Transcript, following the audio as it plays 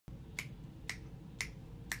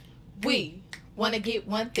We wanna get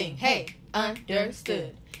one thing. Hey,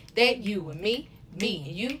 understood that you and me and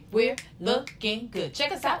you, we're looking good.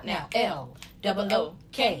 Check us out now.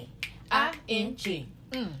 LOOKING.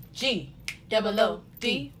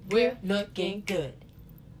 GOOD. We're looking good.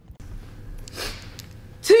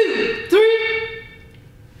 2, 3.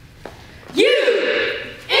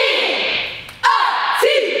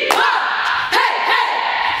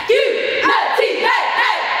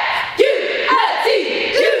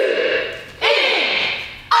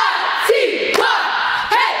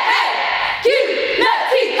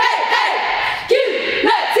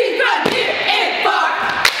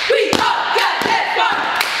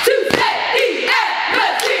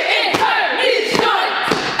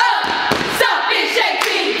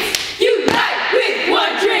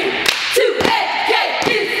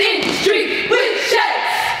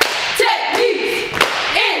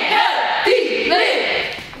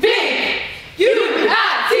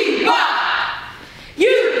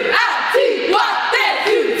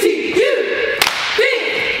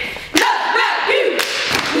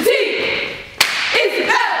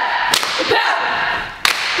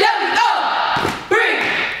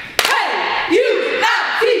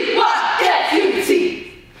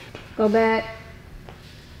 Go back.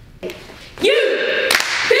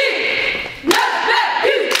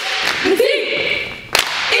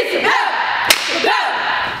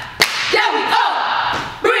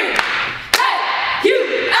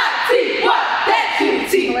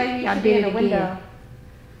 Y'all did it again.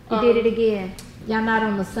 You did it again. Y'all not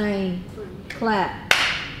on the same clap.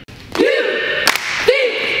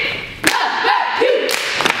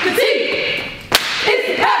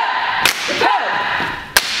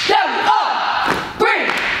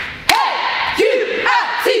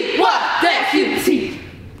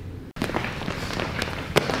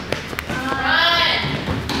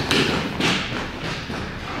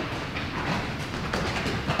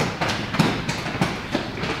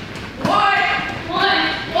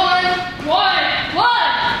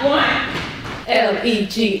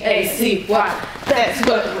 LEGACY. That's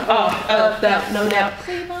what we're all about. No doubt.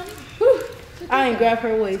 I ain't grab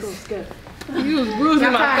her waist. You was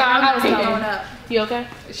bruising my thigh. I was going up. You okay?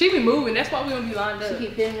 She be moving. That's why we don't be lined up. She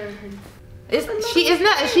keep hitting her. It's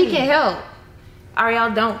not. She can help.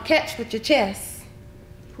 Ariel, don't catch with your chest.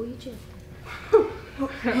 Pull your chest.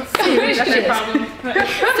 That's your problem.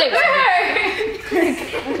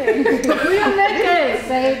 Pull your neck.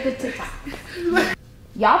 Save the tip.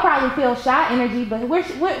 Y'all probably feel shy energy, but where's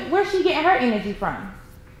she getting her energy from?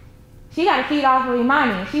 She got to feed off of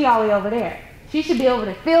Imani, and she all the way over there. She should be able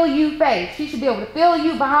to feel you face. She should be able to feel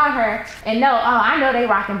you behind her and know, oh, I know they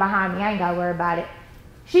rocking behind me. I ain't got to worry about it.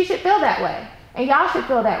 She should feel that way, and y'all should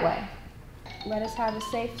feel that way. Let us have a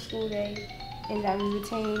safe school day, and that we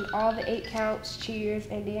retain all the 8 counts, cheers,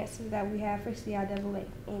 and dances that we have for CIAA.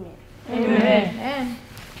 Amen. Amen.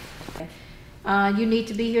 You need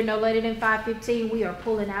to be here no later than 5:15. We are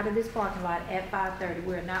pulling out of this parking lot at 5:30.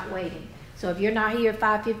 We're not waiting. So if you're not here at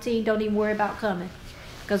 5:15, don't even worry about coming,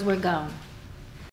 because we're gone.